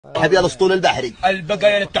حبيبي الاسطول البحري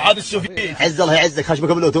البقايا الاتحاد السوفيتي. عز الله يعزك خشبك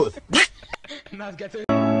بلوتوث.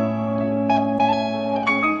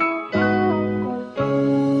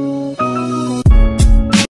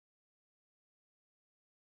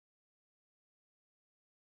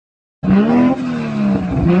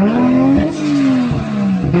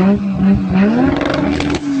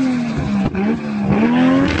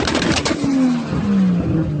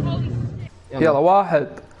 يلا 1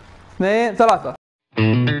 2 3.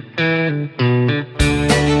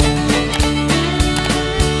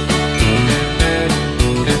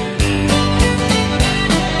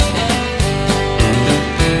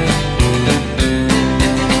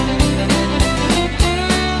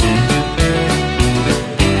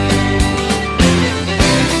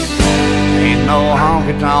 Ain't no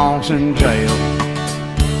honky tonks in jail.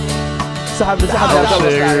 سحب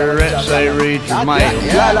Cigarettes they reach your mail.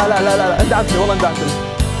 لا لا لا لا لا انت عارفني والله انت عارفني.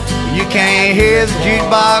 You can't hear the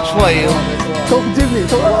jukebox wail. توك تجيبني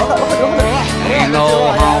Ain't no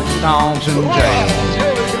honky tonks in jail.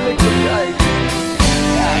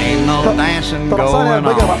 Ain't no dancing going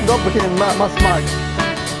on. ضبط كذا ما اسمعك.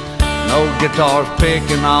 No guitars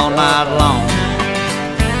picking all night long.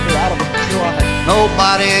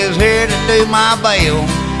 Nobody is here to do my bail.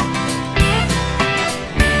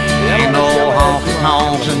 Ain't no honky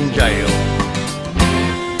tonks in jail.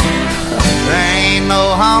 There ain't no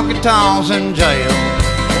honky tonks in jail.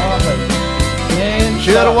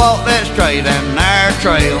 Should've walked that straight and narrow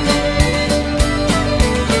trail.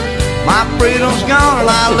 My freedom's gone and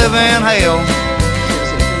I live in hell.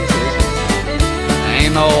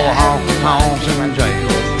 Ain't no honky tonks in jail.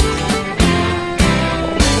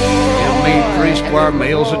 Give me 3 square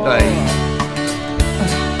meals a day,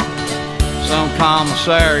 some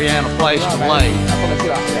commissary and a place to lay.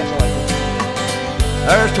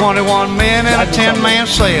 There's 21 men in a 10-man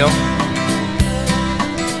cell.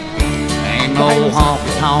 Ain't no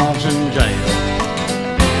honky tonks in jail.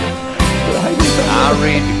 I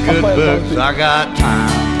read the good books, I got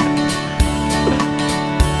time.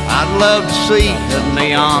 I'd love to see the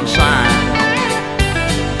neon sign.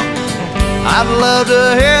 I'd love to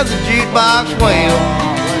hear the jukebox wail.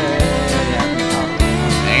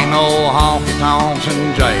 Ain't no honky tonks in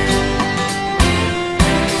jail.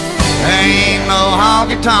 Ain't no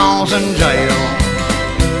honky tonks in jail.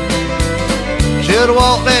 Should've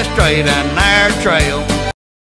walked that straight and narrow trail.